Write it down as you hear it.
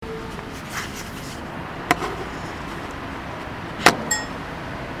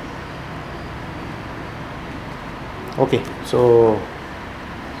Okay, so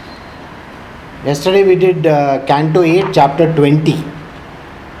yesterday we did Canto 8, Chapter 20.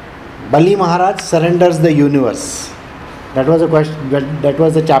 Bali Maharaj surrenders the universe. That was a question. That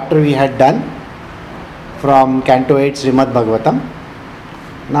was the chapter we had done from Canto 8, Srimad Bhagavatam.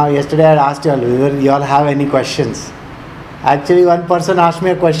 Now, yesterday I had asked you all whether you all have any questions. Actually, one person asked me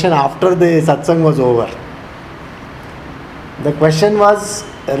a question after the satsang was over. The question was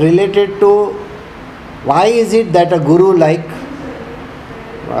related to why is it that a guru like,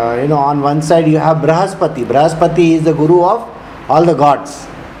 on one side you have Brahaspati. Brahaspati is the guru of all the gods.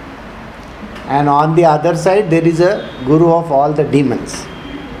 And on the other side there is a guru of all the demons.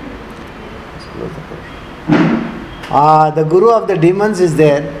 The guru of the demons is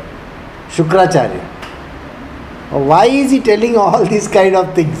there, Shukracharya. Why is he telling all these kind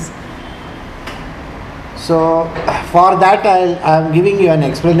of things? So, for that I am giving you an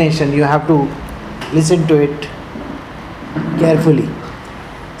explanation. You have to listen to it carefully.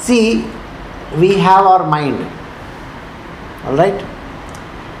 See, we have our mind. Alright?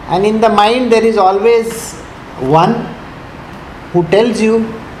 And in the mind there is always one who tells you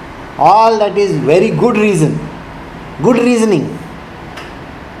all that is very good reason. Good reasoning.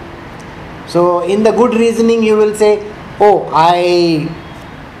 So, in the good reasoning you will say, oh, I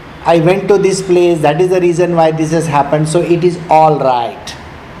went to this place, that is the reason why this has happened, so it is all right.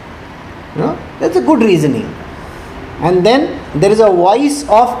 That's a good reasoning. And then there is a voice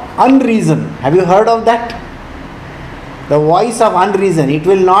of unreason. Have you heard of that? The voice of unreason. It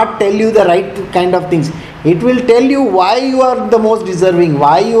will not tell you the right kind of things. It will tell you why you are the most deserving,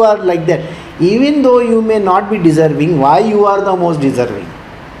 why you are like that. Even though you may not be deserving, why you are the most deserving.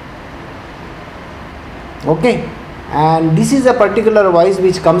 Okay? And this is a particular voice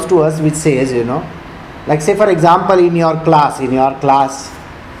which comes to us which says, like say for example in your class,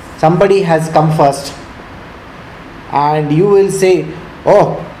 somebody has come first and you will say,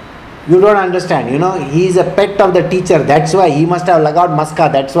 oh, you don't understand, he is a pet of the teacher, that's why he must have lagat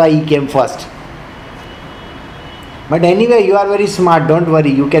maska, that's why he came first. But anyway, you are very smart, don't worry,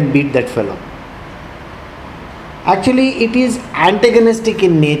 you can beat that fellow. Actually, it is antagonistic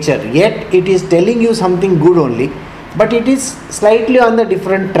in nature, yet it is telling you something good only, but it is slightly on the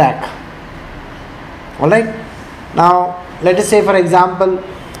different track. Alright? Now, let us say for example,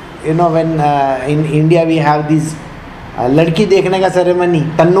 when in India we have these ladki dekhne ka ceremony,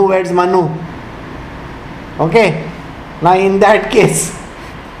 Tannu weds Manu. Okay? Now in that case,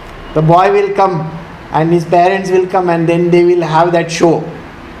 the boy will come and his parents will come and then they will have that show.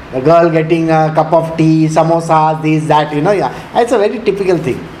 The girl getting a cup of tea, samosas, this, that, It's a very typical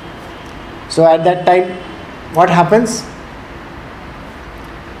thing. So at that time, what happens?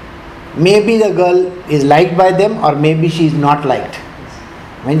 Maybe the girl is liked by them or maybe she is not liked.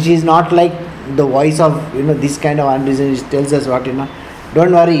 When she is not liked, the voice of, this kind of unreason tells us what,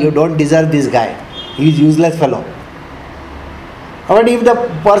 don't worry, you don't deserve this guy. He is useless fellow. But if the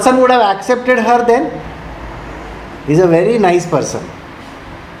person would have accepted her, then he is a very nice person.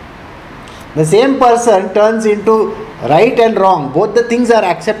 The same person turns into right and wrong. Both the things are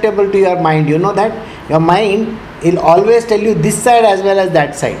acceptable to your mind. You know that? Your mind will always tell you this side as well as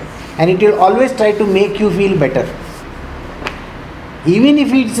that side. And it will always try to make you feel better. Even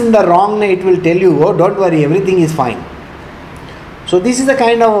if it's in the wrong, it will tell you, oh, don't worry, everything is fine. So this is the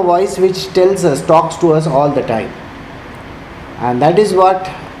kind of a voice which tells us, talks to us all the time. And that is what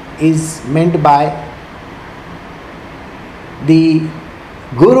is meant by the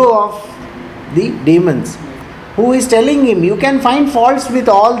guru of the demons, who is telling him, you can find faults with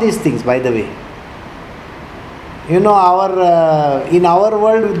all these things, by the way. In our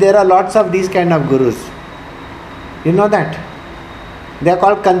world there are lots of these kind of gurus. You know that? They are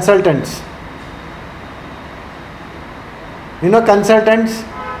called consultants. Consultants,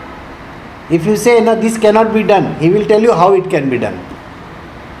 if you say, no, this cannot be done, he will tell you how it can be done.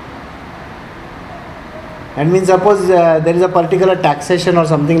 That means suppose there is a particular taxation or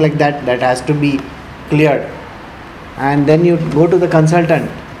something like that has to be cleared. And then you go to the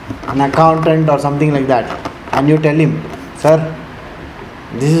consultant, an accountant or something like that, and you tell him, sir,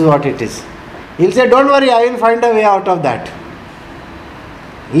 this is what it is. He will say, don't worry, I will find a way out of that.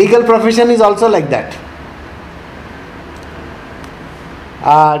 Legal profession is also like that.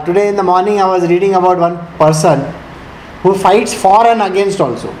 Today in the morning I was reading about one person who fights for and against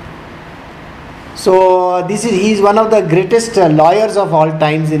also. So he is one of the greatest lawyers of all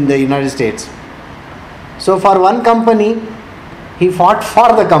times in the United States. So for one company, he fought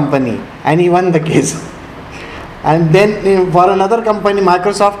for the company and he won the case. And then for another company,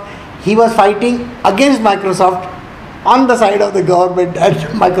 Microsoft, he was fighting against Microsoft on the side of the government and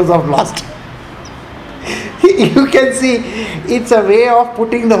Microsoft lost. He You can see it's a way of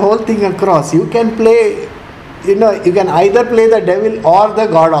putting the whole thing across. You can play, you can either play the devil or the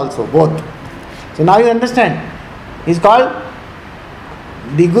God also, both. So now you understand. He's called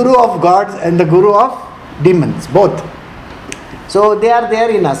the guru of gods and the guru of demons, both. So they are there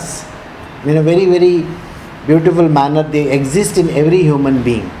in us in a very, very beautiful manner. They exist in every human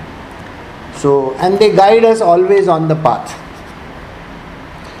being. So, and they guide us always on the path.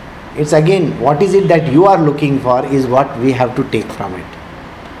 It's again, what is it that you are looking for is what we have to take from it.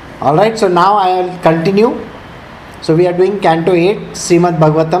 Alright, so now I will continue. So we are doing Canto 8, Srimad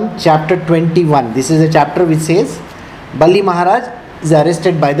Bhagavatam, chapter 21. This is a chapter which says, Bali Maharaj is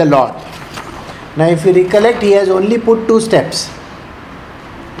arrested by the Lord. Now if you recollect, he has only put 2 steps.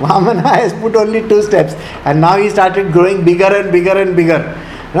 Vamana has put only 2 steps. And now he started growing bigger and bigger and bigger.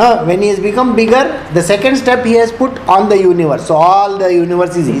 Now, when he has become bigger, the second step he has put on the universe. So all the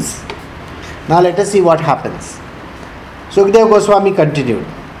universe is his. Now let us see what happens. Sukadeva Goswami continued.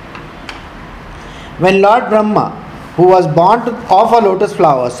 When Lord Brahma, who was born of a lotus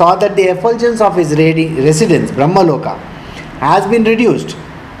flower, saw that the effulgence of his residence, Brahmaloka, has been reduced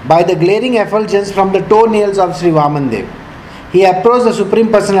by the glaring effulgence from the toenails of Sri Vamandev, he approached the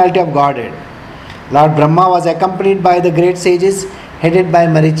Supreme Personality of Godhead. Lord Brahma was accompanied by the great sages headed by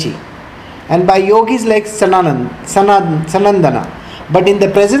Marichi and by yogis like Sanandana. But in the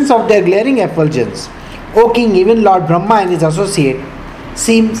presence of their glaring effulgence, O king, even Lord Brahma and his associate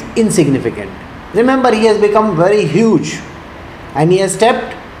seems insignificant. Remember, he has become very huge and he has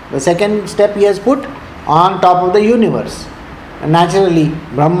stepped, the second step he has put on top of the universe. And naturally,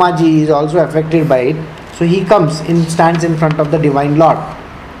 Brahmaji is also affected by it. So he comes and stands in front of the Divine Lord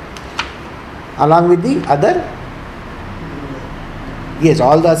along with the other,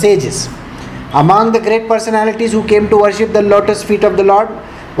 all the sages. Among the great personalities who came to worship the lotus feet of the Lord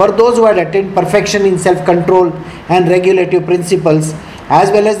were those who had attained perfection in self-control and regulative principles, as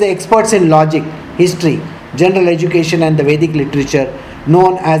well as the experts in logic, history, general education and the Vedic literature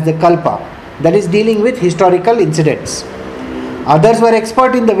known as the Kalpa, that is dealing with historical incidents. Others were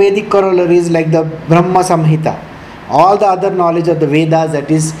expert in the Vedic corollaries like the Brahma Samhita, all the other knowledge of the Vedas, that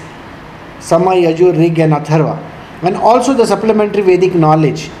is Sama, Yajur, Rig and Atharva, and also the supplementary Vedic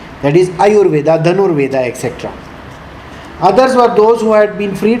knowledge, that is Ayurveda, Dhanurveda, etc. Others were those who had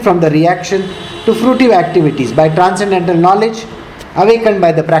been freed from the reaction to fruitive activities by transcendental knowledge awakened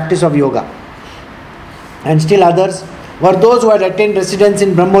by the practice of yoga. And still others were those who had attained residence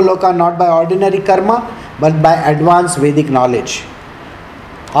in Brahmaloka not by ordinary karma but by advanced Vedic knowledge.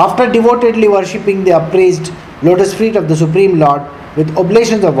 After devotedly worshipping the upraised lotus feet of the Supreme Lord with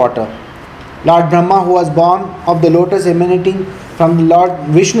oblations of water, Lord Brahma, who was born of the lotus emanating from the Lord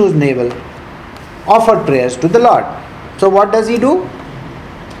Vishnu's navel, offered prayers to the Lord. So what does he do?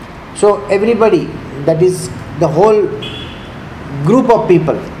 So everybody, that is the whole group of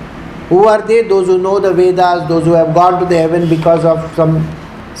people, who are they? Those who know the Vedas, those who have gone to the heaven because of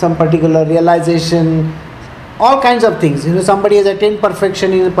some particular realization, all kinds of things. Somebody has attained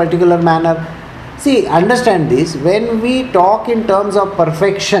perfection in a particular manner. See, understand this, when we talk in terms of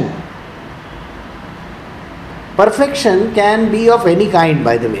perfection, perfection can be of any kind,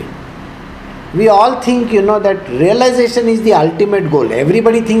 by the way. We all think, that realization is the ultimate goal.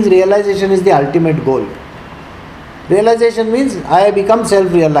 Everybody thinks realization is the ultimate goal. Realization means I have become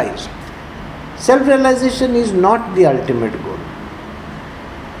self-realized. Self-realization is not the ultimate goal.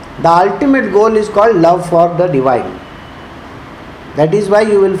 The ultimate goal is called love for the divine. That is why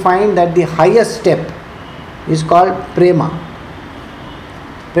you will find that the highest step is called prema.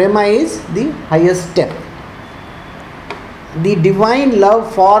 Prema is the highest step. The divine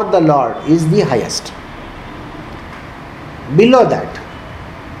love for the Lord is the highest. Below that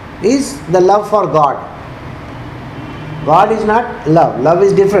is the love for God. God is not love. Love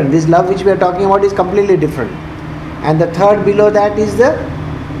is different. This love which we are talking about is completely different. And the third below that is the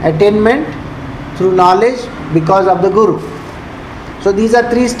attainment through knowledge because of the Guru. So these are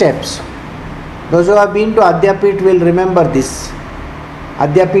 3 steps. Those who have been to Adyapit will remember this.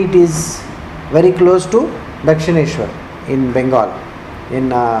 Adyapit is very close to Dakshineshwar in Bengal.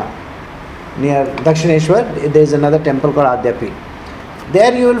 Near Dakshineshwar, there is another temple called Adyapit.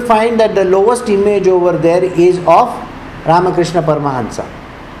 There you will find that the lowest image over there is of Ramakrishna Paramahansa.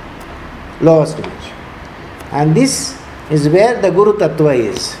 Lowest image. And this is where the Guru Tattva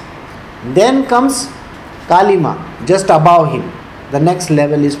is. Then comes Kalima, just above him. The next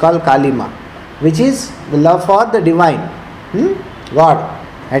level is called Kalima, which is the love for the divine. God.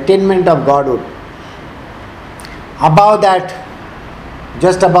 Attainment of Godhood. Above that,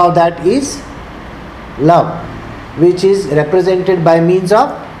 just above that is love, which is represented by means of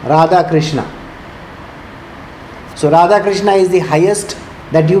Radha Krishna. So Radha Krishna is the highest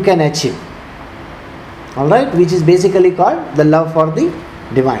that you can achieve. Alright, which is basically called the love for the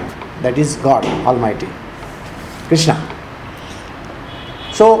divine. That is God Almighty, Krishna.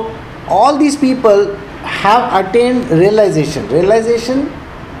 So all these people have attained realization. Realization,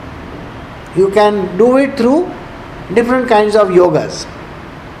 you can do it through different kinds of yogas.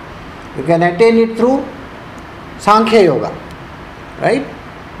 You can attain it through Sankhya Yoga, right?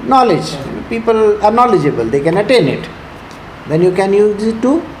 Knowledge. People are knowledgeable, they can attain it. Then you can use it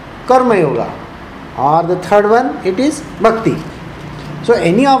to Karma Yoga. Or the third one, it is Bhakti. So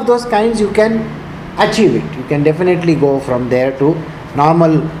any of those kinds you can achieve it. You can definitely go from there to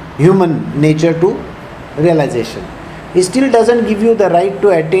normal human nature to realization. It still doesn't give you the right to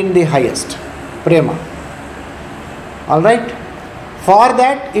attain the highest, Prema. Alright? For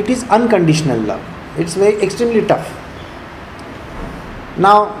that, it is unconditional love. It's very extremely tough.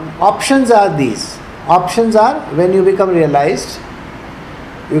 Now, options are these. Options are, when you become realized,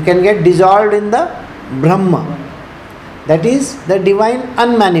 you can get dissolved in the Brahma. That is the divine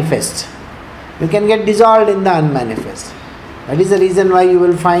unmanifest. You can get dissolved in the unmanifest. That is the reason why you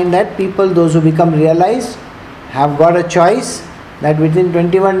will find that people, those who become realized, have got a choice that within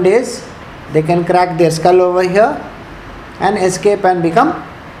 21 days they can crack their skull over here and escape and become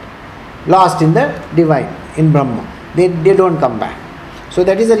lost in the divine, in Brahma. They don't come back. So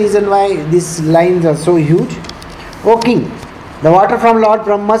that is the reason why these lines are so huge. O king, the water from Lord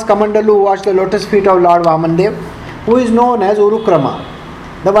Brahma's Kamandalu who washed the lotus feet of Lord Vamandev, who is known as Urukrama,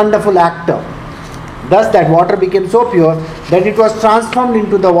 the wonderful actor. Thus that water became so pure that it was transformed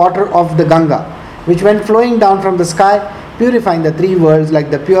into the water of the Ganga, which went flowing down from the sky, purifying the three worlds like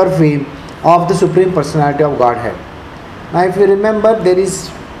the pure flame of the Supreme Personality of Godhead. Now if you remember, there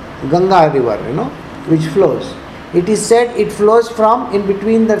is Ganga river, which flows. It is said it flows from in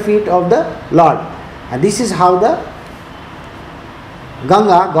between the feet of the Lord. And this is how the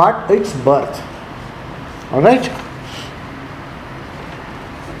Ganga got its birth. Alright?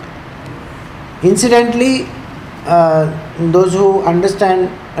 Incidentally, those who understand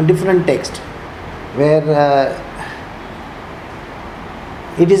a different text, where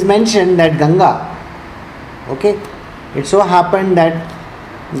it is mentioned that Ganga, it so happened that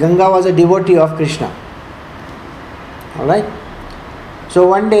Ganga was a devotee of Krishna. Alright? So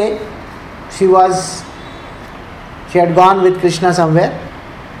one day, she had gone with Krishna somewhere.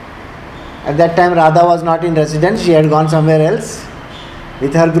 At that time Radha was not in residence, she had gone somewhere else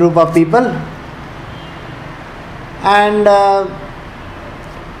with her group of people. And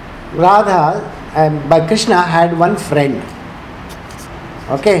Radha, by Krishna, had one friend.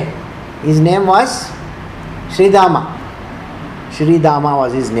 His name was Sridama. Sridama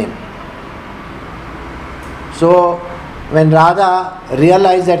was his name. So when Radha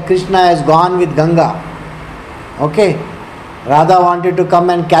realized that Krishna has gone with Ganga, Radha wanted to come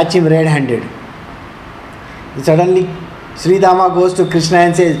and catch him red-handed. Suddenly Sridama goes to Krishna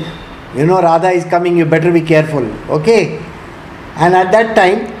and says, Radha is coming, you better be careful. And at that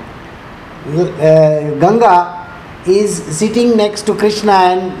time, Ganga is sitting next to Krishna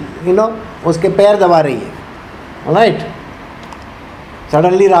and, uske pair daba rahi hai. Alright?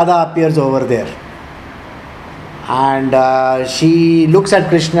 Suddenly Radha appears over there. And she looks at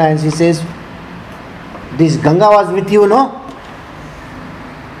Krishna and she says, this Ganga was with you, no?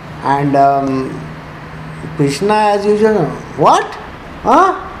 And Krishna, as usual, what?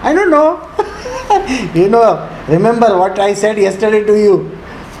 I don't know. Remember what I said yesterday to you.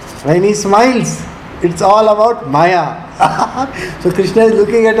 When he smiles, it's all about Maya. So Krishna is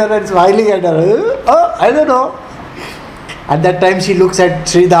looking at her and smiling at her. I don't know. At that time she looks at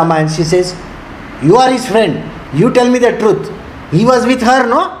Sridama and she says, you are his friend. You tell me the truth. He was with her,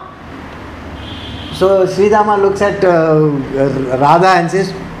 no? So Sridama looks at Radha and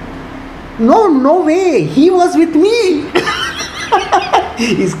says, no way. He was with me.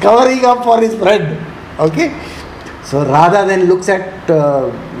 He's covering up for his friend. So Radha then looks at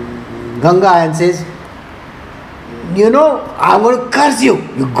Ganga and says, I'm going to curse you.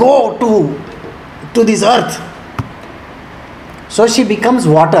 You go to this earth. So she becomes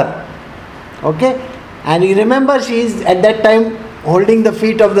water. And you remember, she is at that time holding the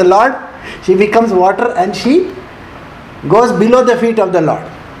feet of the Lord. She becomes water and she goes below the feet of the Lord.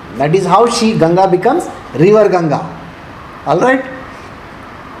 That is how Ganga becomes river Ganga. Alright?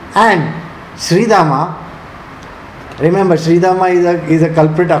 And Sridama, remember Sridama is a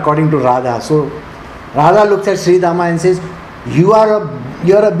culprit according to Radha. So Radha looks at Sridama and says, you are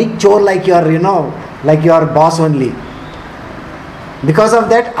a big chore like your boss only. Because of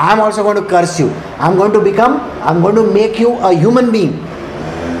that, I am also going to curse you. I am going to make you a human being.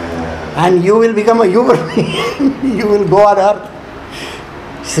 and you will become a human being. You will go on earth.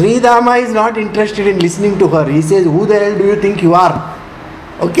 Sri Dama is not interested in listening to her. He says, who the hell do you think you are?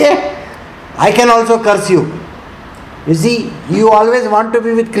 Okay? I can also curse you. You see, you always want to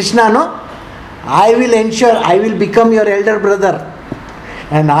be with Krishna, no? I will ensure I will become your elder brother.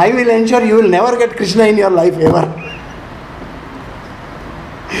 And I will ensure you will never get Krishna in your life ever.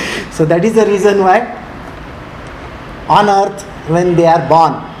 So that is the reason why on earth when they are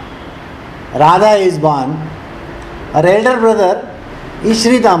born, Radha is born, her elder brother is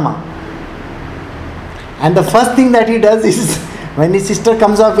Sri Dama. And the first thing that he does is when his sister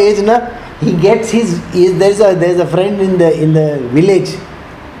comes of age, he gets there's a friend in the village.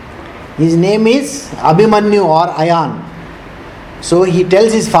 His name is Abhimanyu or Ayan. So he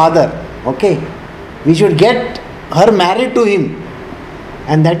tells his father, okay, we should get her married to him.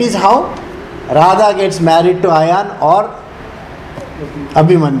 And that is how Radha gets married to Ayan or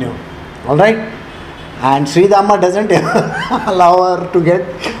Abhimanyu. Alright? And Sri Dama doesn't allow her to get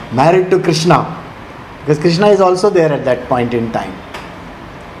married to Krishna. Because Krishna is also there at that point in time.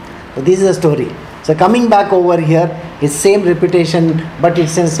 So this is the story. So coming back over here, it's same repetition, but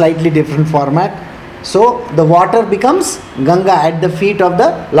it's in slightly different format. So the water becomes Ganga at the feet of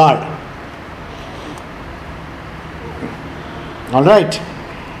the Lord. Alright.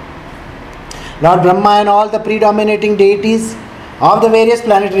 Lord Brahma and all the predominating deities of the various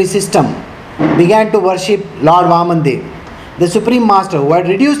planetary system began to worship Lord Vamandev, the Supreme Master who had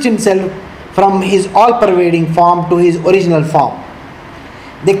reduced himself from his all-pervading form to his original form.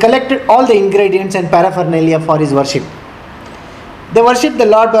 They collected all the ingredients and paraphernalia for his worship. They worshipped the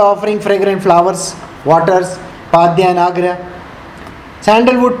Lord by offering fragrant flowers, waters, padya and agra,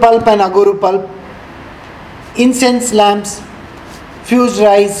 sandalwood pulp and aguru pulp, incense lamps, fused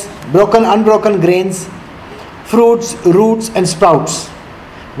rice, unbroken grains, fruits, roots and sprouts.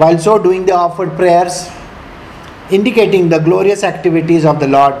 While so doing, they offered prayers indicating the glorious activities of the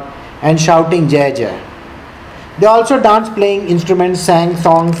Lord and shouting Jai Jai. They also danced, playing instruments, sang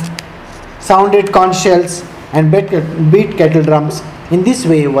songs, sounded conch shells and beat kettle drums, in this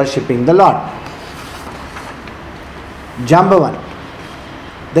way worshipping the Lord. Jambavan,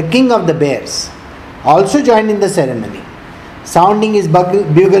 the king of the bears, also joined in the ceremony, sounding his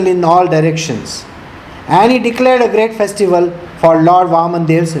bugle in all directions, and he declared a great festival for Lord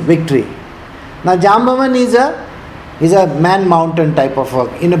Vamandev's victory. Now Jambavan is a man mountain type of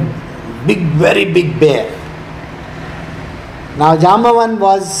in a very big bear. Now Jambavan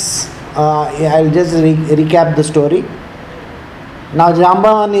was, I'll just recap the story. Now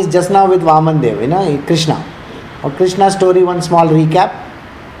Jambavan is just now with Vamandev, Krishna. Or Krishna's story, one small recap.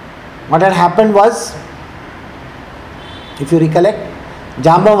 What had happened was, if you recollect,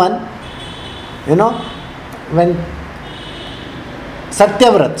 Jambavan, when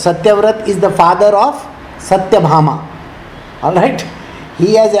Satyavrat is the father of Satyabhama. Alright?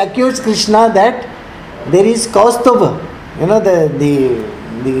 He has accused Krishna that there is Kaustubha,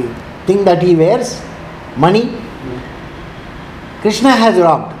 the thing that he wears, money, Krishna has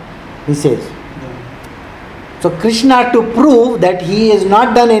robbed, he says. So Krishna, to prove that he has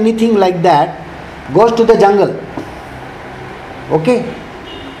not done anything like that, goes to the jungle. Okay?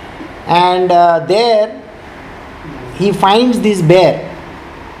 And there he finds this bear.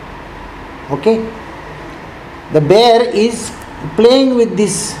 Okay? The bear is playing with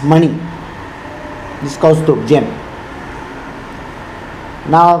this money, this Kaustubh gem.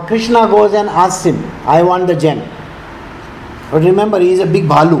 Now Krishna goes and asks him, I want the gem. But remember, he is a big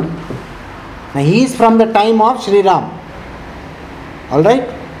Bhalu. Now he is from the time of Sri Ram. Alright?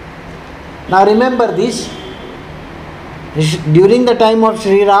 Now remember this. During the time of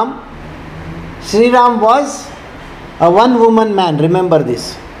Sri Ram was a one-woman man. Remember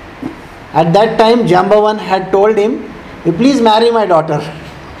this. At that time, Jambavan had told him, you please marry my daughter.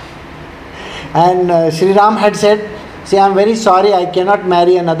 And Sri Ram had said, see, I am very sorry, I cannot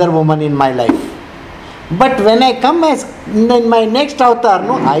marry another woman in my life. But when I come in my next avatar,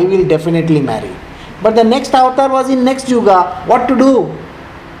 I will definitely marry. But the next avatar was in next yuga. What to do?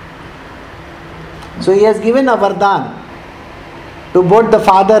 So he has given a vardhan to both the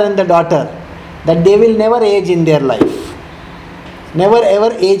father and the daughter that they will never age in their life. Never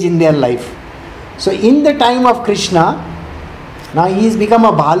ever age in their life. So in the time of Krishna, now he has become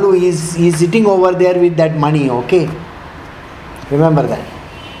a Bhalu. He is sitting over there with that money. Okay? Remember that.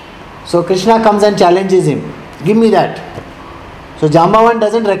 So Krishna comes and challenges him. Give me that. So Jambavan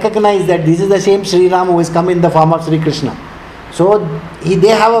doesn't recognize that this is the same Sri Ram who has come in the form of Sri Krishna. So they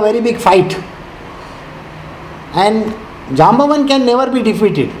have a very big fight. And Jambavan can never be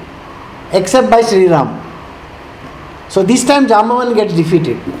defeated except by Sri Ram. So this time Jambavan gets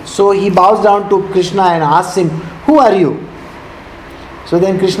defeated. So he bows down to Krishna and asks him, "Who are you?" So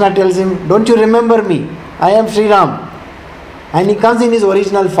then Krishna tells him, "Don't you remember me? I am Sri Ram." And he comes in his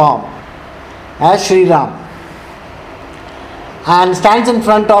original form as Sri Ram and stands in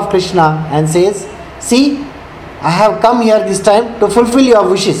front of Krishna and says, "See, I have come here this time to fulfill your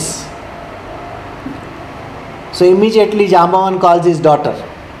wishes." So immediately Jambavan calls his daughter.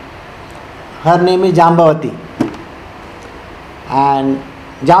 Her name is Jambavati. And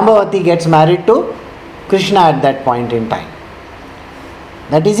Jambavati gets married to Krishna at that point in time.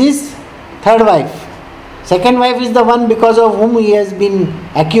 That is his third wife. Second wife is the one because of whom he has been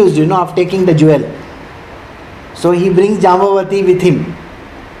accused, of taking the jewel. So he brings Jambavati with him.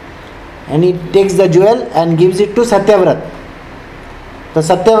 And he takes the jewel and gives it to Satyavrat. The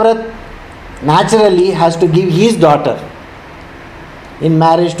Satyavrat naturally has to give his daughter in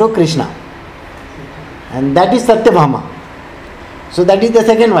marriage to Krishna. And that is Satyabhama. So that is the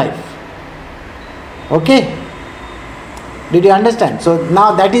second wife. Okay? Did you understand? So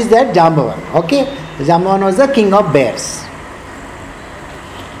now that is that Jambavan. Okay? Jambavan was the king of bears.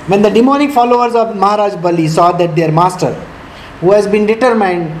 When the demonic followers of Maharaj Bali saw that their master, who has been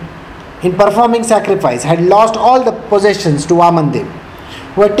determined in performing sacrifice, had lost all the possessions to Vamandev,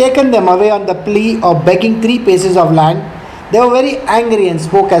 who had taken them away on the plea of begging 3 pieces of land, they were very angry and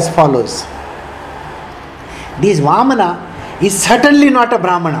spoke as follows. This Vamana is certainly not a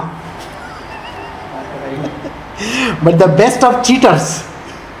Brahmana, but the best of cheaters.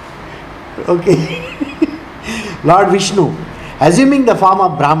 Okay. Lord Vishnu, assuming the form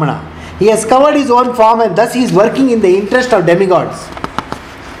of Brahmana, he has covered his own form and thus he is working in the interest of demigods.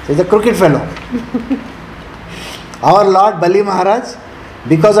 So he is a crooked fellow. Our Lord Bali Maharaj,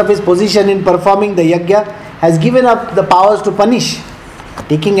 because of his position in performing the yajna, has given up the powers to punish.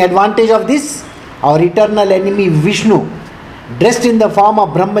 Taking advantage of this, our eternal enemy Vishnu, dressed in the form of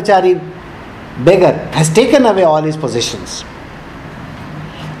brahmachari beggar, has taken away all his possessions.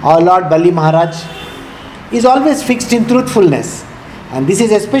 Our Lord Bali Maharaj is always fixed in truthfulness, and this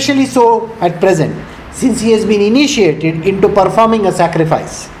is especially so at present, since he has been initiated into performing a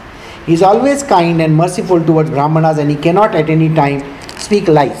sacrifice. He is always kind and merciful towards Brahmanas, and he cannot at any time speak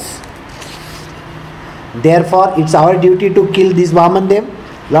lies. Therefore, it's our duty to kill this Vamandev,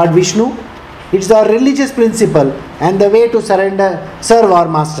 Lord Vishnu. It's our religious principle and the way to serve our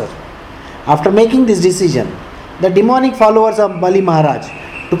master. After making this decision, the demonic followers of Bali Maharaj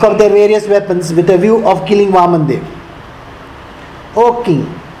took up their various weapons with a view of killing Vamandev. O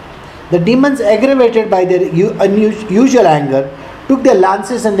king, the demons, aggravated by their unusual anger, took their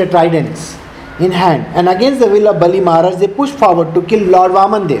lances and their tridents in hand, and against the will of Bali Maharaj they pushed forward to kill Lord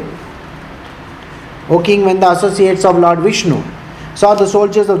Vamandev. O king, when the associates of Lord Vishnu saw the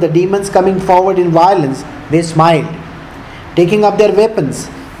soldiers of the demons coming forward in violence, they smiled. Taking up their weapons,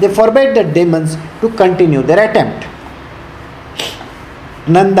 they forbade the demons to continue their attempt.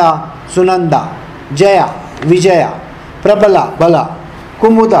 Nanda, Sunanda, Jaya, Vijaya, Prabala, Bala,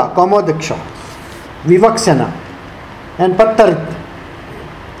 Kumuda, Kamodaksha, Vivaksana, and Pattarit,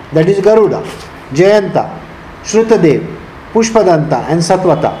 that is Garuda, Jayanta, Shrutadev, Pushpadanta, and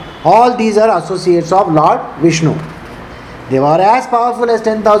Satvata. All these are associates of Lord Vishnu. They were as powerful as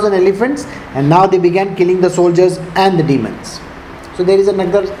 10,000 elephants, and now they began killing the soldiers and the demons. So there is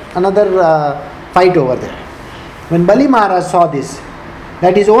another fight over there. When Bali Maharaj saw this,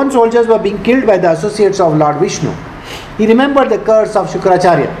 that his own soldiers were being killed by the associates of Lord Vishnu, he remembered the curse of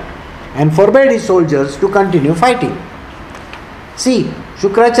Shukracharya and forbade his soldiers to continue fighting. See,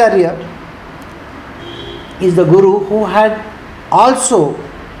 Shukracharya is the guru who had also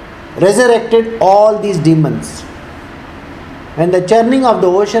resurrected all these demons. When the churning of the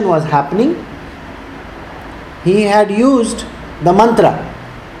ocean was happening, he had used the mantra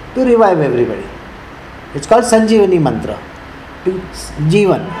to revive everybody. It's called Sanjeevani mantra. To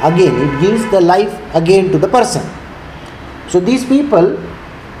Jeevan, again, it gives the life again to the person. So these people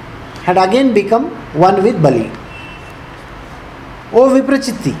had again become one with Bali. O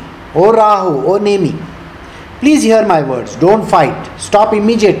Viprachitti, O Rahu, O Nemi, please hear my words. Don't fight. Stop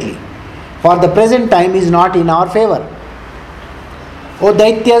immediately, for the present time is not in our favor. O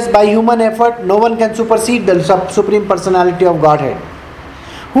Daityas, by human effort, no one can supersede the Supreme Personality of Godhead,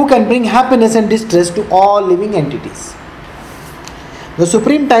 who can bring happiness and distress to all living entities. The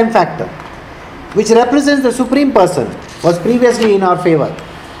Supreme Time Factor, which represents the Supreme Person, was previously in our favor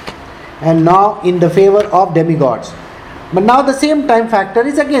and now in the favor of demigods. But now the same time factor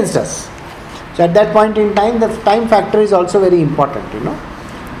is against us. So at that point in time, the time factor is also very important,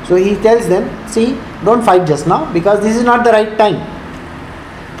 So he tells them, see, don't fight just now, because this is not the right time.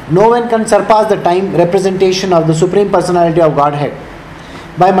 No one can surpass the time representation of the Supreme Personality of Godhead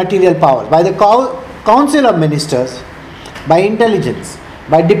by material powers, by the council of ministers, by intelligence,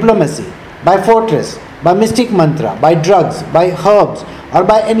 by diplomacy, by fortress, by mystic mantra, by drugs, by herbs, or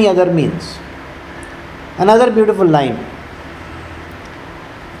by any other means. Another beautiful line.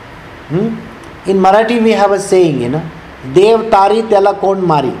 In Marathi we have a saying, Dev tari tela kon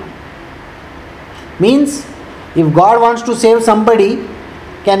mari. Means, if God wants to save somebody,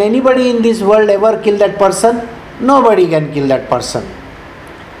 can anybody in this world ever kill that person? Nobody can kill that person.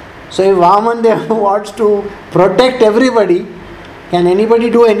 So if Vaman wants to protect everybody, can anybody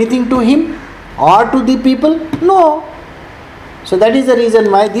do anything to him or to the people? No. So that is the reason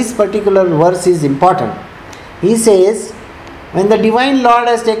why this particular verse is important. He says, when the Divine Lord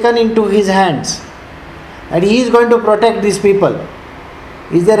has taken into his hands that he is going to protect these people,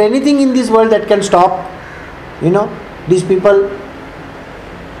 is there anything in this world that can stop, these people?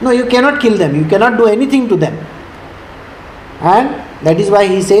 No, you cannot kill them. You cannot do anything to them. And that is why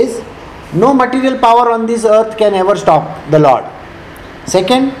he says, no material power on this earth can ever stop the Lord.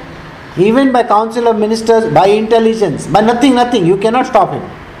 Second, even by council of ministers, by intelligence, by nothing, you cannot stop him.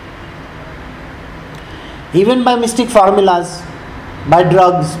 Even by mystic formulas, by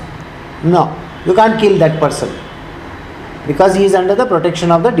drugs, no, you can't kill that person. Because he is under the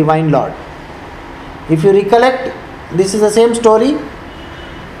protection of the Divine Lord. If you recollect, this is the same story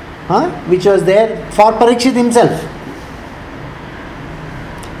which was there for Parikshit himself.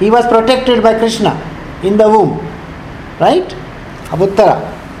 He was protected by Krishna in the womb. Right? Abuttara.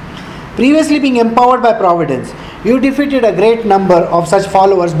 Previously being empowered by providence, you defeated a great number of such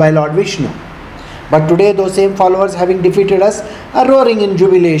followers by Lord Vishnu. But today those same followers, having defeated us, are roaring in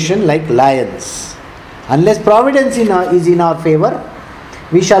jubilation like lions. Unless providence is in our favor,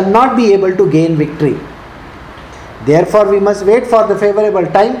 we shall not be able to gain victory. Therefore we must wait for the favorable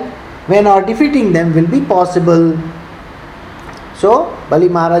time when our defeating them will be possible. So Bali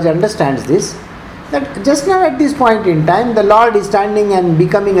Maharaj understands this, that just now at this point in time the Lord is standing and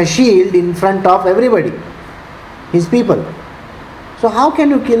becoming a shield in front of everybody, his people. So how can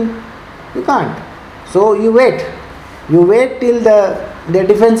you kill? You can't. So you wait till the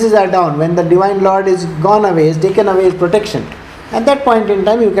defenses are down. When the Divine Lord is gone away, is taken away his protection, at that point in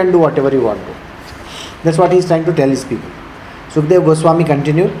time you can do whatever you want to. That's what he is trying to tell his people. Sukdev Goswami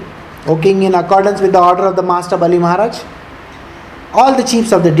continued, O king, in accordance with the order of the master Bali Maharaj, all the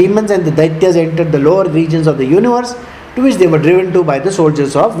chiefs of the demons and the Daityas entered the lower regions of the universe, to which they were driven to by the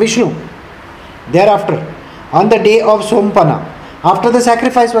soldiers of Vishnu. Thereafter, on the day of Sompana, after the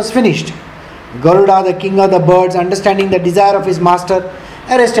sacrifice was finished, Garuda, the king of the birds, understanding the desire of his master,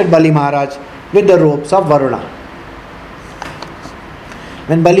 arrested Bali Maharaj with the ropes of Varuna.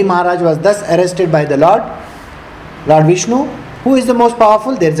 When Bali Maharaj was thus arrested by the Lord Vishnu, who is the most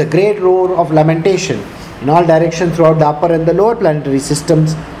powerful, there is a great roar of lamentation in all directions throughout the upper and the lower planetary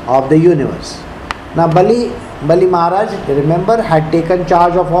systems of the universe. Now Bali Maharaj, remember, had taken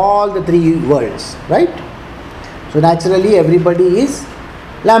charge of all the three worlds, right? So naturally everybody is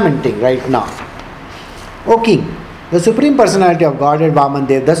lamenting right now. O king, the Supreme Personality of Godhead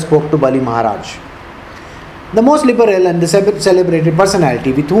Vamandev thus spoke to Bali Maharaj. The most liberal and the celebrated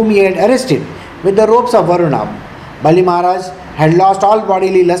personality with whom he had arrested with the ropes of Varuna, Bali Maharaj had lost all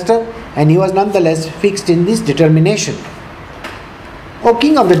bodily luster, and he was nonetheless fixed in this determination. O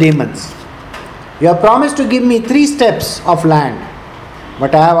king of the demons, you have promised to give me 3 steps of land,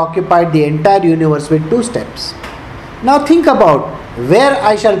 but I have occupied the entire universe with 2 steps. Now think about where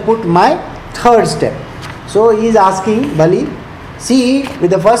I shall put my 3rd step. So he is asking Bali, see,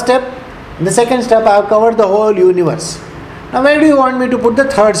 with the first step, in the second step I have covered the whole universe. Now where do you want me to put the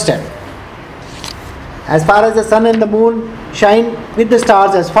 3rd step? As far as the sun and the moon shine with the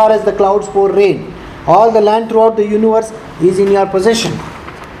stars, as far as the clouds pour rain, all the land throughout the universe is in your possession.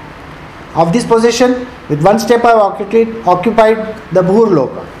 Of this possession, with 1 step I have occupied the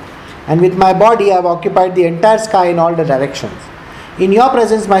Bhurloka, and with my body I have occupied the entire sky in all the directions. In your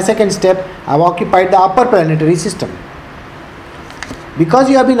presence, my 2nd step, I have occupied the upper planetary system. Because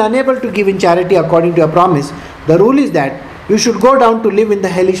you have been unable to give in charity according to your promise, the rule is that you should go down to live in the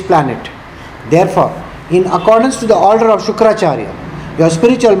hellish planet. Therefore, in accordance to the order of Shukracharya, your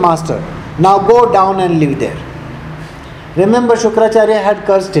spiritual master, now go down and live there. Remember, Shukracharya had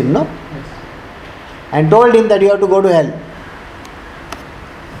cursed him, no? And told him that you have to go to hell.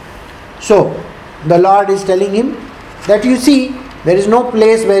 So, the Lord is telling him that you see, there is no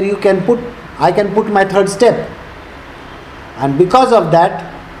place where I can put my 3rd step. And because of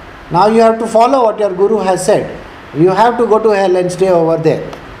that, now you have to follow what your Guru has said. You have to go to hell and stay over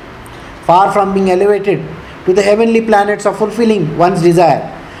there. Far from being elevated to the heavenly planets of fulfilling one's desire,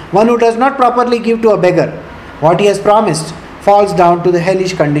 One who does not properly give to a beggar what he has promised falls down to the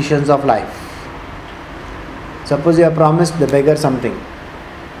hellish conditions of life. Suppose you have promised the beggar something,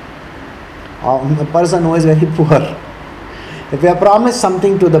 or a person who is very poor. If you have promised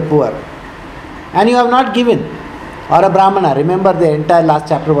something to the poor and you have not given, or a brahmana, remember the entire last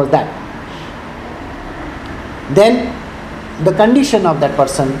chapter was that, then the condition of that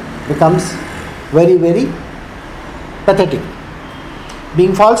person becomes very, very pathetic.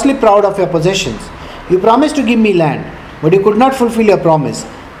 Being falsely proud of your possessions, you promised to give me land, but you could not fulfill your promise.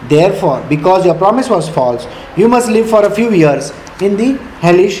 Therefore, because your promise was false, you must live for a few years in the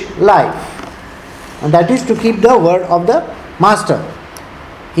hellish life. And that is to keep the word of the master.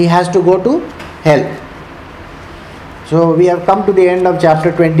 He has to go to hell. So we have come to the end of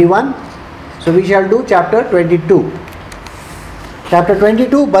chapter 21. So we shall do chapter 22. Chapter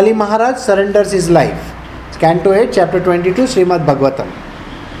 22, Bali Maharaj surrenders his life. It's Canto 8, chapter 22, Srimad Bhagavatam.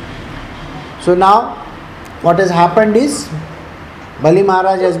 So now, what has happened is, Bali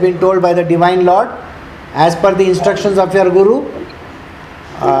Maharaj has been told by the Divine Lord, as per the instructions of your Guru,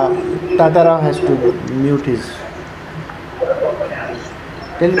 Tatarao has to mute his.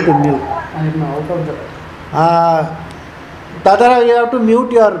 Tell him to mute. I am out of the. Tatarao, you have to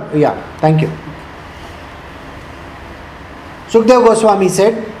mute your. Yeah, thank you. Sukdev Goswami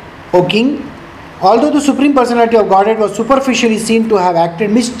said, O king, although the Supreme Personality of Godhead was superficially seen to have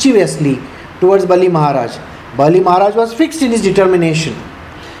acted mischievously towards Bali Maharaj was fixed in his determination.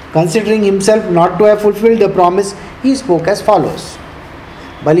 Considering himself not to have fulfilled the promise, he spoke as follows.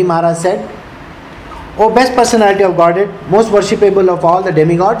 Bali Maharaj said, O best personality of Godhead, most worshipable of all the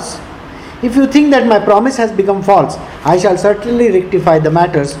demigods, if you think that my promise has become false, I shall certainly rectify the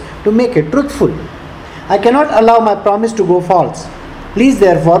matters to make it truthful. I cannot allow my promise to go false. Please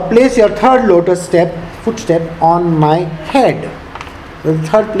therefore place your third footstep on my head. The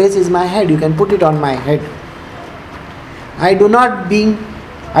third place is my head. You can put it on my head. I do not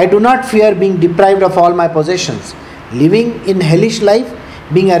fear being deprived of all my possessions, living in hellish life,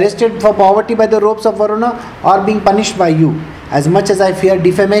 being arrested for poverty by the ropes of Varuna, or being punished by you, as much as I fear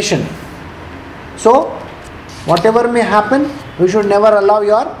defamation. So, whatever may happen, you should never allow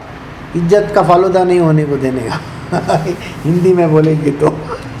your इज्जत का फालूदा नहीं होने को देने का हिंदी में बोलेंगे तो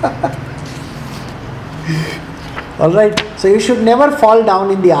Alright, so you should never fall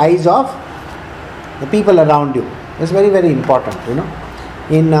down in the eyes of the people around you. It's very, very important, you know.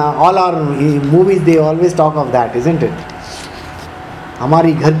 In all our movies, they always talk of that, isn't it?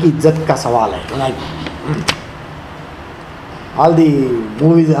 हमारी घर की इज्जत का सवाल है. Like, all the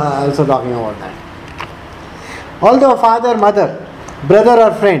movies are also talking about that. Although a father, mother, brother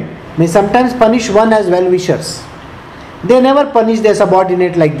or friend may sometimes punish one as well-wishers, they never punish their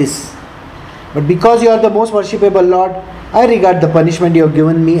subordinate like this. But because you are the most worshipable Lord, I regard the punishment you have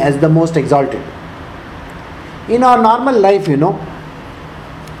given me as the most exalted. In our normal life, you know,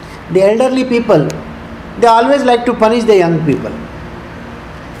 the elderly people, they always like to punish the young people.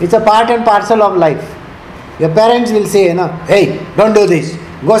 It's a part and parcel of life. Your parents will say, hey, don't do this.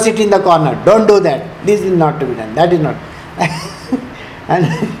 Go sit in the corner. Don't do that. This is not to be done. That is not.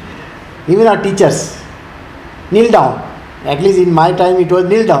 And even our teachers, kneel down. At least in my time it was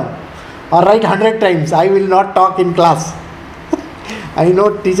kneel down. Or write 100 times, I will not talk in class. I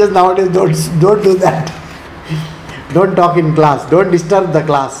know teachers nowadays don't do that. Don't talk in class. Don't disturb the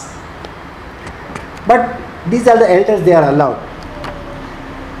class. But these are the elders, they are allowed.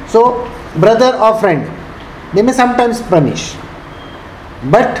 So, brother or friend, they may sometimes punish.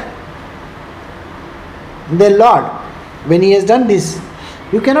 But the Lord, when He has done this,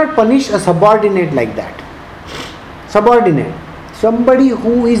 you cannot punish a subordinate like that. Subordinate, somebody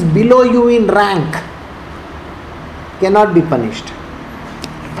who is below you in rank, cannot be punished.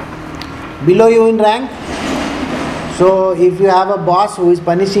 Below you in rank. So if you have a boss who is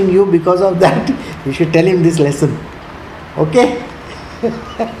punishing you because of that, you should tell him this lesson. Okay?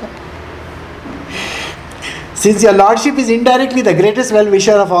 Since your Lordship is indirectly the greatest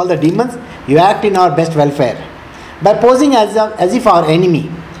well-wisher of all the demons, you act in our best welfare by posing as if our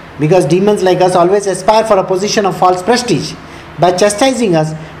enemy, because demons like us always aspire for a position of false prestige. By chastising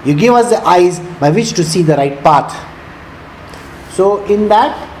us, you give us the eyes by which to see the right path. So in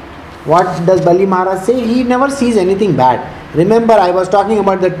that, what does Bali Maharaj say? He never sees anything bad. Remember, I was talking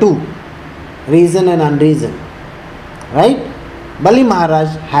about the two, reason and unreason. Right? Bali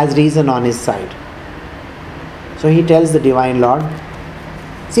Maharaj has reason on his side. So he tells the Divine Lord,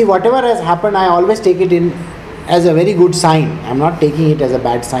 see, whatever has happened, I always take it in as a very good sign. I am not taking it as a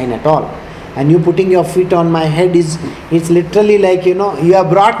bad sign at all. And you putting your feet on my head it's literally like, you have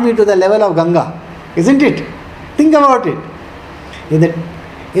brought me to the level of Ganga. Isn't it? Think about it.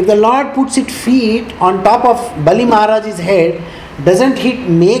 If the Lord puts its feet on top of Bali Maharaj's head, doesn't it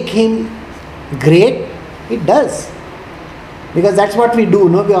make him great? It does. Because that's what we do,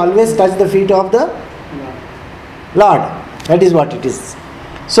 no? We always touch the feet of the Lord. That is what it is.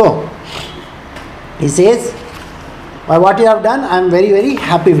 So, he says, by what you have done, I am very, very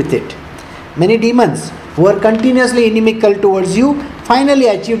happy with it. Many demons who were continuously inimical towards you finally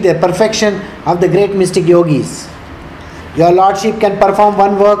achieved their perfection of the great mystic yogis. Your Lordship can perform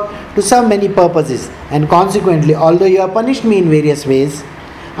one work to serve many purposes, and consequently, although you have punished me in various ways,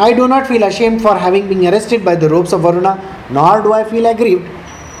 I do not feel ashamed for having been arrested by the ropes of Varuna, nor do I feel aggrieved.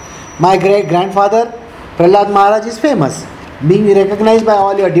 My great grandfather, Prahlad Maharaj, is famous, being recognized by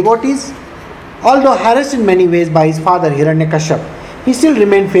all your devotees. Although harassed in many ways by his father Hiranyakashyap, he still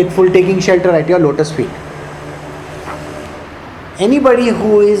remained faithful, taking shelter at your lotus feet. Anybody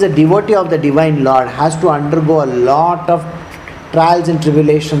who is a devotee of the Divine Lord has to undergo a lot of trials and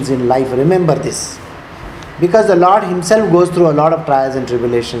tribulations in life. Remember this. Because the Lord himself goes through a lot of trials and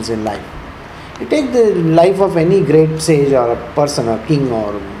tribulations in life. You take the life of any great sage or a person, a king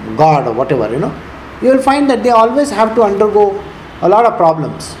or God or whatever, you will find that they always have to undergo a lot of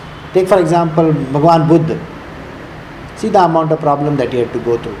problems. Take for example Bhagwan Buddha. See the amount of problem that he had to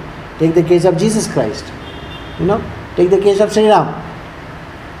go through. Take the case of Jesus Christ. Take the case of Sri Ram.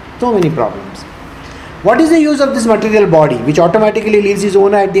 So many problems. What is the use of this material body which automatically leaves his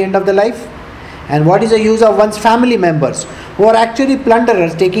owner at the end of the life? And what is the use of one's family members who are actually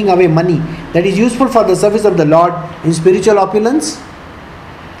plunderers taking away money that is useful for the service of the Lord in spiritual opulence?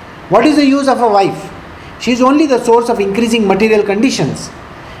 What is the use of a wife? She is only the source of increasing material conditions.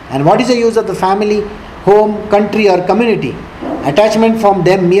 And what is the use of the family, home, country or community? Attachment from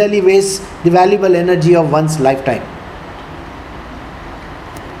them merely wastes the valuable energy of one's lifetime.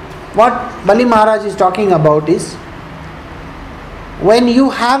 What Bali Maharaj is talking about is, when you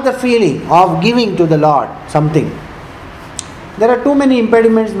have the feeling of giving to the Lord something, there are too many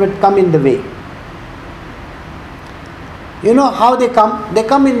impediments that come in the way. You know how they come? They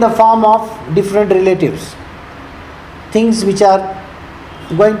come in the form of different relatives. Things which are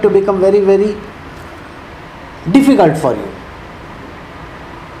going to become very, very difficult for you.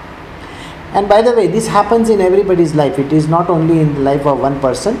 And by the way, this happens in everybody's life. It is not only in the life of one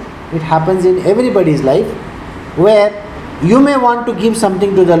person. It happens in everybody's life, where you may want to give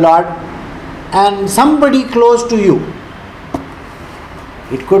something to the Lord and somebody close to you,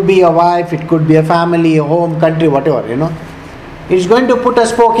 it could be a wife, it could be a family, a home, country, whatever, it's going to put a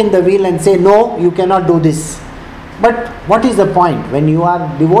spoke in the wheel and say, no, you cannot do this. But what is the point? When you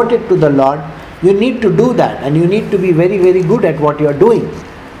are devoted to the Lord, you need to do that, and you need to be very, very good at what you are doing.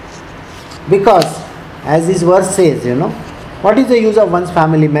 Because, as this verse says, what is the use of one's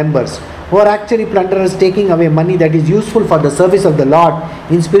family members who are actually plunderers taking away money that is useful for the service of the Lord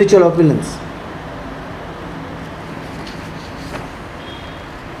in spiritual opulence?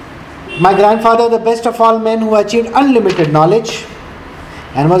 My grandfather, the best of all men who achieved unlimited knowledge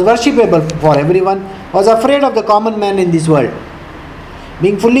and was worshipable for everyone, was afraid of the common man in this world.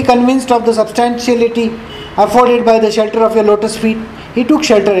 Being fully convinced of the substantiality afforded by the shelter of your lotus feet, he took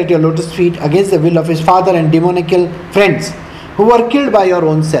shelter at your lotus feet against the will of his father and demoniacal friends who were killed by your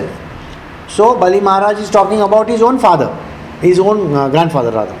own self. So Bali Maharaj is talking about his own father, his own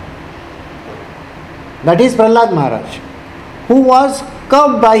grandfather rather. That is Prahlad Maharaj, who was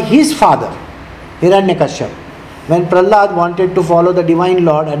curbed by his father, Hiranyakashyap. When Prahlad wanted to follow the Divine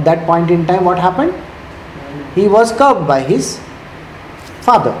Lord, at that point in time, what happened? He was curbed by his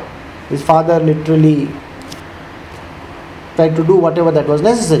father. His father literally tried to do whatever that was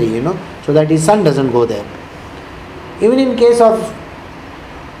necessary, so that his son doesn't go there. Even in case of,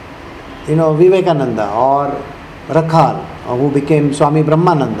 Vivekananda or Rakhal, who became Swami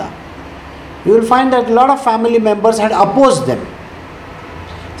Brahmananda, you will find that a lot of family members had opposed them,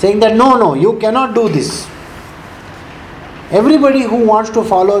 saying that no, you cannot do this. Everybody who wants to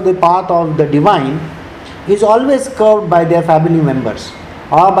follow the path of the divine is always curbed by their family members,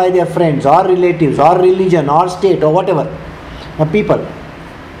 or by their friends, or relatives, or religion, or state, or whatever, or people.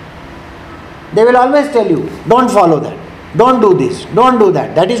 They will always tell you, don't follow that, don't do this, don't do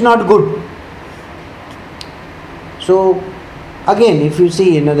that, that is not good. So, again, if you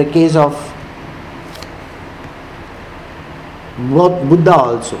see, the case of Buddha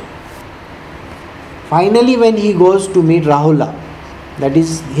also, finally when he goes to meet Rahula, that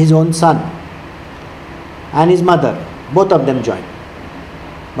is his own son, and his mother, both of them join.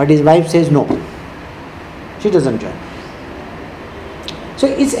 But his wife says no, she doesn't join. So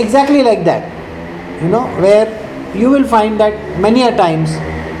it's exactly like that, where you will find that many a times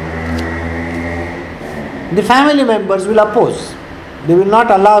the family members will oppose. They will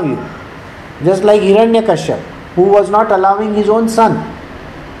not allow you. Just like Hiranyakashyap, who was not allowing his own son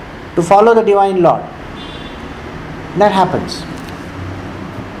to follow the Divine Lord. That happens.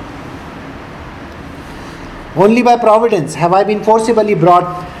 Only by providence have I been forcibly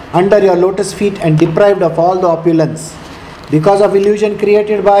brought under your lotus feet and deprived of all the opulence. Because of illusion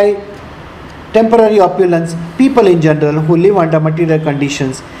created by temporary opulence, people in general who live under material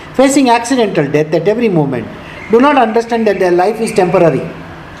conditions, facing accidental death at every moment, do not understand that their life is temporary.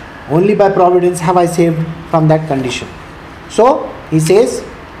 Only by providence have I saved from that condition. So, he says,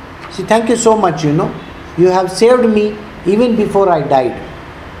 see, thank you so much, you have saved me even before I died.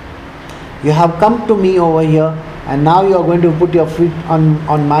 You have come to me over here and now you are going to put your feet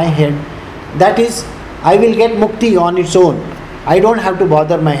on my head. That is, I will get mukti on its own. I don't have to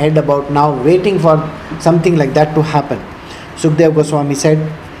bother my head about now waiting for something like that to happen. Sukdev Goswami said,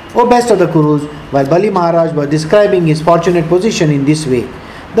 O best of the Kurus, while Bali Maharaj was describing his fortunate position in this way,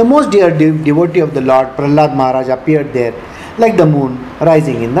 the most dear devotee of the Lord, Prahlad Maharaj, appeared there like the moon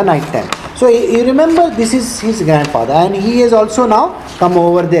rising in the night time. So you remember, this is his grandfather and he has also now come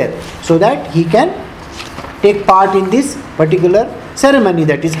over there so that he can take part in this particular ceremony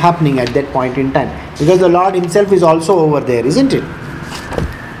that is happening at that point in time. Because the Lord himself is also over there, isn't it?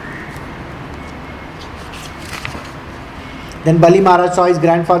 Then Bali Maharaj saw his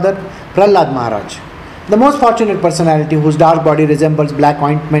grandfather, Prahlad Maharaj, the most fortunate personality whose dark body resembles black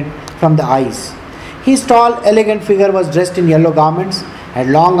ointment from the eyes. His tall, elegant figure was dressed in yellow garments, had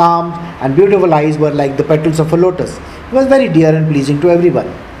long arms, and beautiful eyes were like the petals of a lotus. He was very dear and pleasing to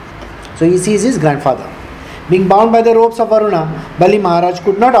everyone. So he sees his grandfather. Being bound by the ropes of Varuna, Bali Maharaj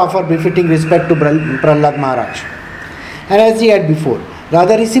could not offer befitting respect to Prahlad Maharaj. And as he had before,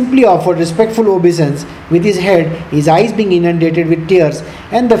 rather he simply offered respectful obeisance with his head, his eyes being inundated with tears,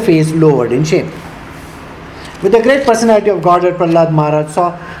 and the face lowered in shame. With the great personality of Godhead, Prahlad Maharaj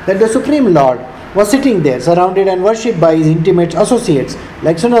saw that the Supreme Lord was sitting there, surrounded and worshipped by his intimate associates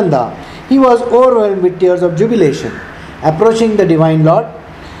like Sunanda. He was overwhelmed with tears of jubilation. Approaching the Divine Lord,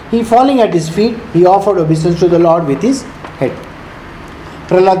 he falling at his feet, he offered obeisance to the Lord with his head.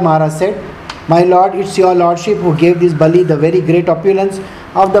 Prahlad Maharaj said, My Lord, it's your Lordship who gave this Bali the very great opulence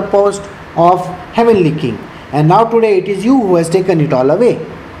of the post of Heavenly King. And now today it is you who has taken it all away.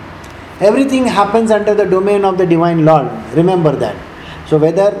 Everything happens under the domain of the Divine Lord. Remember that. So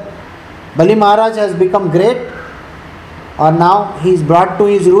whether Bali Maharaj has become great or now he is brought to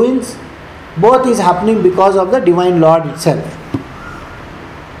his ruins, both is happening because of the Divine Lord itself.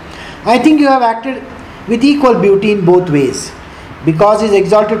 I think you have acted with equal beauty in both ways. Because his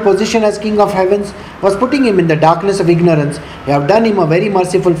exalted position as King of Heavens was putting him in the darkness of ignorance, you have done him a very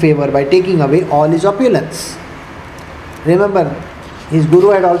merciful favor by taking away all his opulence. Remember, his Guru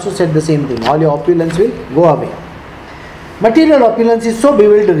had also said the same thing, all your opulence will go away. Material opulence is so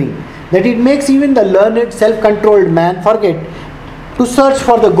bewildering that it makes even the learned, self-controlled man forget to search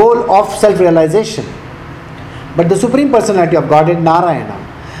for the goal of self-realization. But the Supreme Personality of Godhead, Narayana,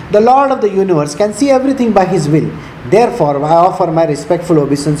 the Lord of the universe, can see everything by his will. Therefore, I offer my respectful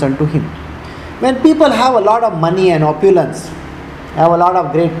obeisance unto him. When people have a lot of money and opulence, have a lot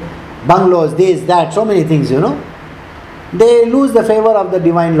of great bungalows, this, that, so many things, they lose the favor of the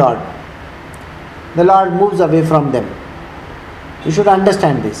Divine Lord. The Lord moves away from them. You should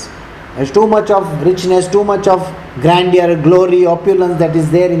understand this. There's too much of richness, too much of grandeur, glory, opulence that is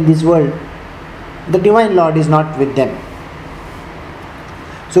there in this world. The Divine Lord is not with them.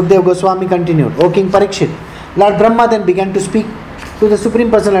 Sukdev Goswami continued, O King Parikshit, Lord Brahma then began to speak to the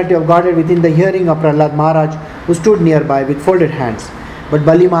Supreme Personality of Godhead within the hearing of Prahlad Maharaj, who stood nearby with folded hands. But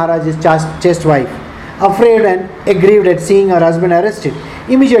Bali Maharaj's chaste wife, afraid and aggrieved at seeing her husband arrested,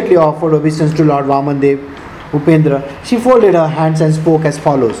 immediately offered obeisance to Lord Vamandev, Upendra. She folded her hands and spoke as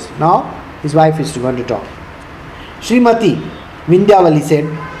follows. Now, his wife is going to talk. Srimati Vindhyavali said,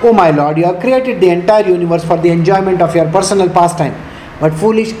 O my Lord, you have created the entire universe for the enjoyment of your personal pastime, but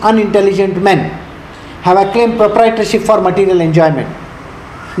foolish, unintelligent men have acclaimed proprietorship for material enjoyment.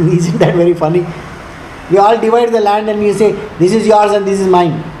 Isn't that very funny? We all divide the land and we say, this is yours and this is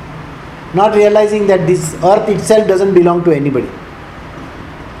mine. Not realizing that this earth itself doesn't belong to anybody.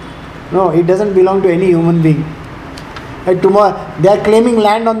 No, it doesn't belong to any human being. And tomorrow, they are claiming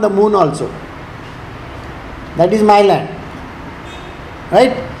land on the moon also. That is my land.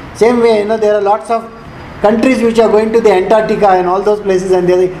 Right? Same way, there are lots of countries which are going to the Antarctica and all those places and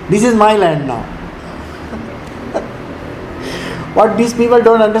they say, this is my land now. What these people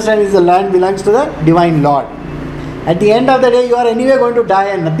don't understand is the land belongs to the Divine Lord. At the end of the day, you are anyway going to die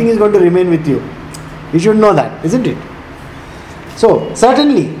and nothing is going to remain with you. You should know that, isn't it? So,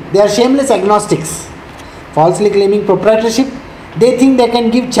 certainly, they are shameless agnostics, falsely claiming proprietorship They think they can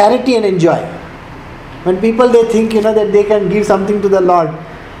give charity and enjoy. When people they think that they can give something to the Lord,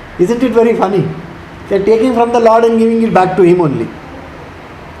 isn't it very funny? They are taking from the Lord and giving it back to Him only.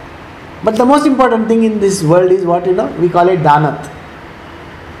 But the most important thing in this world is what we call it danat.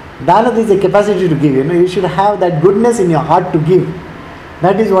 Danat is the capacity to give. You should have that goodness in your heart to give.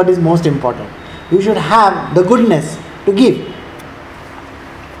 That is what is most important. You should have the goodness to give.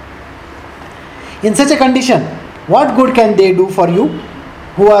 In such a condition, what good can they do for you,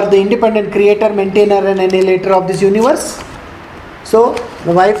 who are the independent creator, maintainer and annihilator of this universe? So,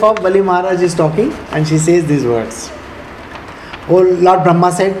 the wife of Bali Maharaj is talking and she says these words. O Lord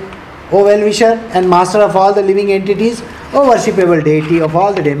Brahma said, O well-wisher and master of all the living entities, O worshipable deity of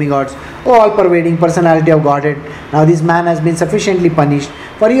all the demigods, O all-pervading personality of Godhead, now this man has been sufficiently punished,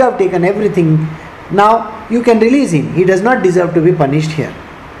 for you have taken everything. Now you can release him. He does not deserve to be punished here.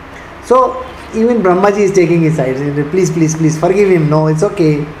 So, even Brahmaji is taking his side. Please, please, please, forgive him. No, it's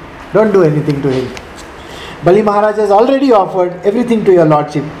okay. Don't do anything to him. Bali Maharaj has already offered everything to your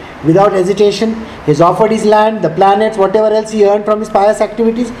lordship. Without hesitation, he has offered his land, the planets, whatever else he earned from his pious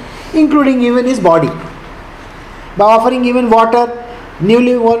activities, including even his body. By offering even water,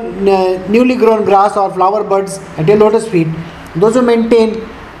 newly grown grass or flower buds at your lotus feet, those who maintain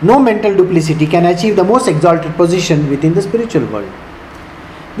no mental duplicity can achieve the most exalted position within the spiritual world.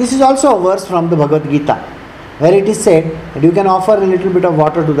 This is also a verse from the Bhagavad Gita, where it is said that you can offer a little bit of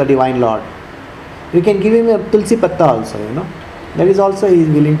water to the Divine Lord. You can give him a tulsi patta also, That is also he is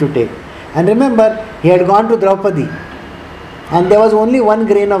willing to take. And remember, he had gone to Draupadi and there was only one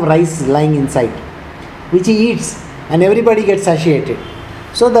grain of rice lying inside, which he eats and everybody gets satiated.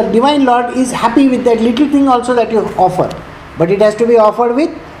 So the Divine Lord is happy with that little thing also that you offer. But it has to be offered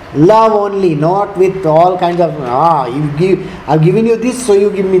with love only, not with all kinds of, I've given you this, so you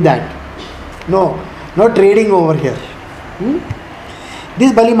give me that. No trading over here.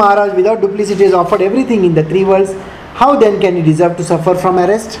 This Bali Maharaj without duplicity has offered everything in the three worlds. How then can he deserve to suffer from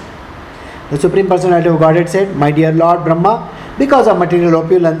arrest? The Supreme Personality of Godhead said, My dear Lord Brahma, because of material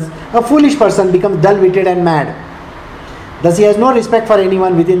opulence, a foolish person becomes dull-witted and mad. Thus he has no respect for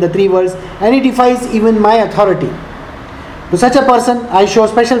anyone within the three worlds and he defies even my authority. To such a person, I show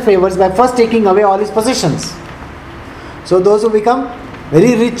special favors by first taking away all his possessions. So those who become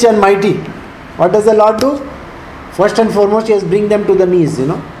very rich and mighty, what does the Lord do? First and foremost, he has bring them to the knees,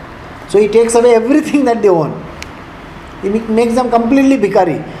 So he takes away everything that they own. He makes them completely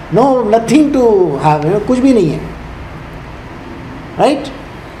bhikari. No, nothing to have, kuch bhi nahi hai. Right?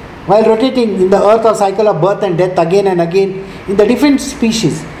 While rotating in the earth or cycle of birth and death again and again in the different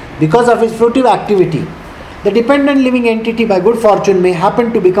species, because of his fruitive activity, the dependent living entity by good fortune may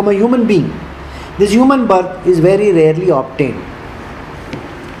happen to become a human being. This human birth is very rarely obtained.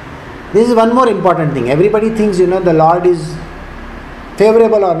 This is one more important thing. Everybody thinks, the Lord is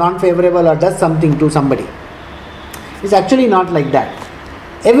favorable or non-favorable or does something to somebody. It's actually not like that.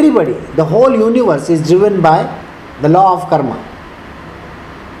 Everybody, the whole universe is driven by the law of karma.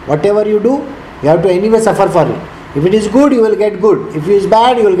 Whatever you do, you have to anyway suffer for it. If it is good, you will get good. If it is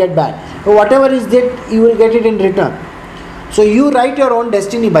bad, you will get bad. So whatever is that, you will get it in return. So you write your own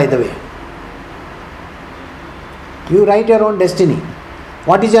destiny, by the way. You write your own destiny.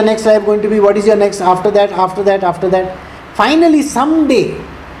 What is your next life going to be? What is your next after that, after that, after that? Finally, someday,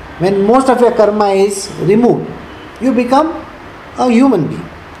 when most of your karma is removed, you become a human being.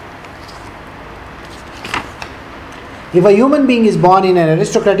 If a human being is born in an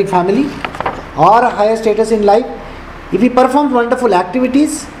aristocratic family or a higher status in life, if he performs wonderful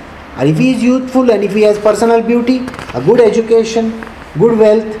activities, or if he is youthful and if he has personal beauty, a good education, good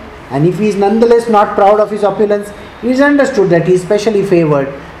wealth, and if he is nonetheless not proud of his opulence, it is understood that he is specially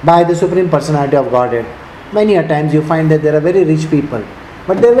favored by the Supreme Personality of Godhead. Many a times you find that there are very rich people,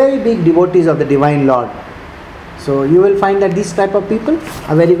 but they are very big devotees of the Divine Lord. So you will find that these type of people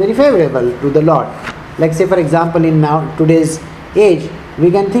are very, very favorable to the Lord. Like say for example in now today's age, we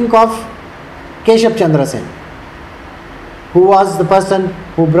can think of Keshab Chandra Sen, who was the person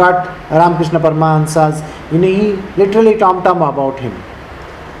who brought Ramakrishna Paramahansa's, he literally tom-tom about him.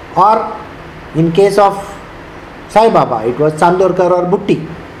 Or in case of Sai Baba, it was Chandorkar or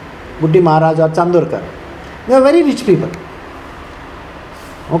Bhutti Maharaj or Chandorkar. They are very rich people.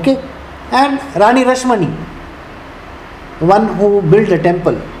 Okay? And Rani Rashmani, the one who built the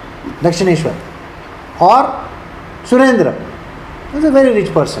temple, Dakshineshwar. Or Surendra, he was a very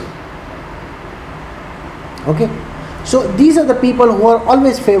rich person. Okay? So these are the people who are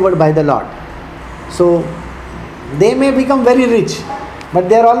always favored by the Lord. So they may become very rich, but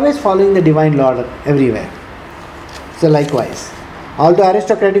they are always following the Divine Lord everywhere. So likewise, although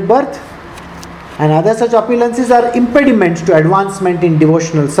aristocratic birth And other such opulences are impediments to advancement in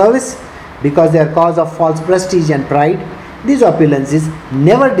devotional service because they are cause of false prestige and pride. These opulences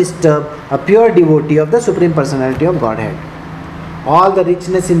never disturb a pure devotee of the Supreme Personality of Godhead. All the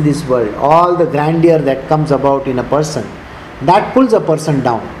richness in this world, all the grandeur that comes about in a person, that pulls a person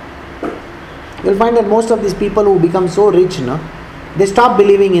down. You'll find that most of these people who become so rich, they stop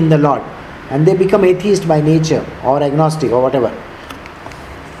believing in the Lord and they become atheist by nature or agnostic or whatever.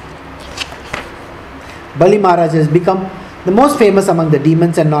 Bali Maharaj has become the most famous among the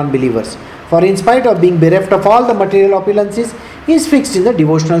demons and non-believers. For in spite of being bereft of all the material opulences, he is fixed in the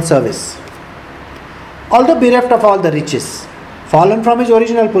devotional service. Although bereft of all the riches, fallen from his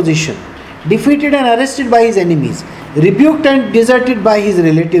original position, defeated and arrested by his enemies, rebuked and deserted by his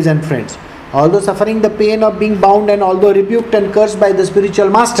relatives and friends, although suffering the pain of being bound and although rebuked and cursed by the spiritual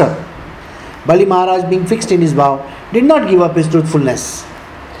master, Bali Maharaj, being fixed in his vow, did not give up his truthfulness.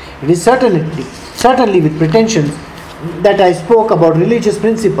 It is certainly with pretensions that I spoke about religious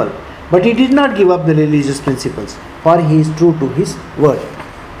principle, but he did not give up the religious principles, for he is true to his word.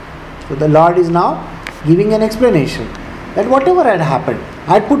 So the Lord is now giving an explanation that whatever had happened,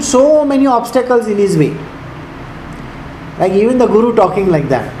 I had put so many obstacles in his way. Like even the Guru talking like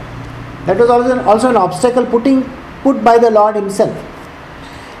that. That was also an obstacle put by the Lord himself.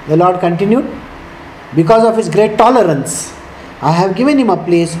 The Lord continued, because of his great tolerance, I have given him a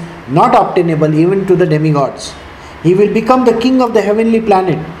place not obtainable even to the demigods. He will become the king of the heavenly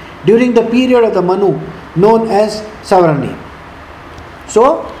planet during the period of the Manu known as Savarni.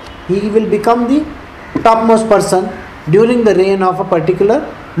 So, he will become the topmost person during the reign of a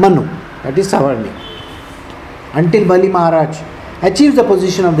particular Manu, that is Savarni. Until Bali Maharaj achieves the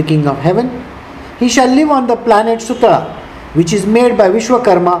position of the king of heaven, he shall live on the planet Sutara, which is made by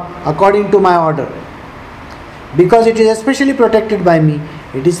Vishwakarma according to my order. Because it is especially protected by me,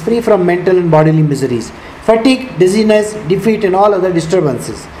 it is free from mental and bodily miseries, fatigue, dizziness, defeat and all other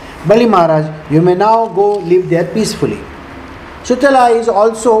disturbances. Bali Maharaj, you may now go live there peacefully. Sutala is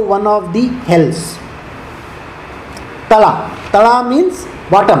also one of the hells. Tala means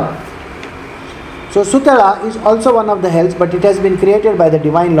bottom. So Sutala is also one of the hells, but it has been created by the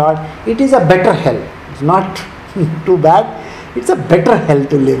Divine Lord. It is a better hell. It's not too bad. It's a better hell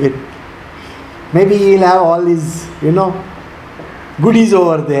to live in. Maybe he'll have all his, goodies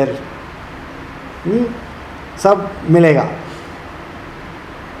over there. Sab milega.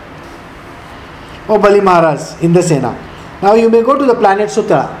 Oh Bali Maharaj in the Sena. Now you may go to the planet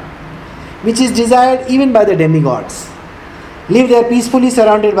Sutara, which is desired even by the demigods. Live there peacefully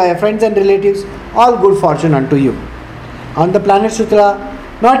surrounded by your friends and relatives, all good fortune unto you. On the planet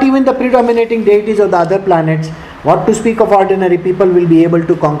Sutara, not even the predominating deities of the other planets, what to speak of ordinary people, will be able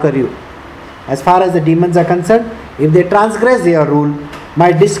to conquer you. As far as the demons are concerned, if they transgress their rule,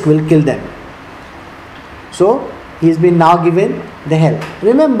 my disc will kill them. So, he has been now given the hell.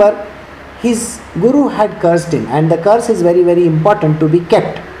 Remember, his guru had cursed him, and the curse is very, very important to be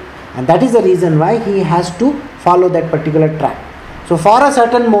kept. And that is the reason why he has to follow that particular track. So for a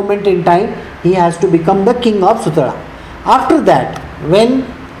certain moment in time, he has to become the king of Sutara. After that, when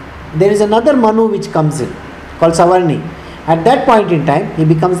there is another Manu which comes in, called Savarni, at that point in time, he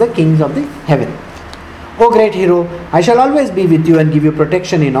becomes the king of the heaven. O great hero, I shall always be with you and give you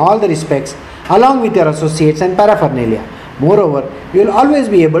protection in all the respects, along with your associates and paraphernalia. Moreover, you will always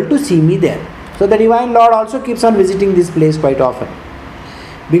be able to see me there. So the Divine Lord also keeps on visiting this place quite often.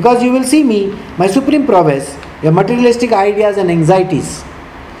 Because you will see me, my supreme prowess, your materialistic ideas and anxieties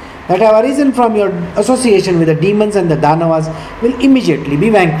that have arisen from your association with the demons and the Danavas will immediately be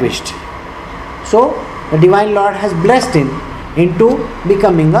vanquished. So, the Divine Lord has blessed him into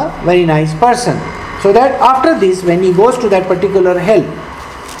becoming a very nice person. So that after this, when he goes to that particular hell,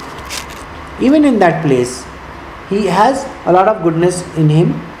 even in that place, he has a lot of goodness in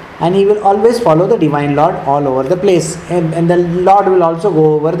him, and he will always follow the Divine Lord all over the place, and the Lord will also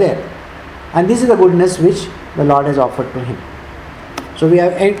go over there. And this is the goodness which the Lord has offered to him. So we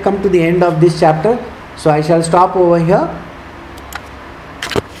have come to the end of this chapter. So I shall stop over here.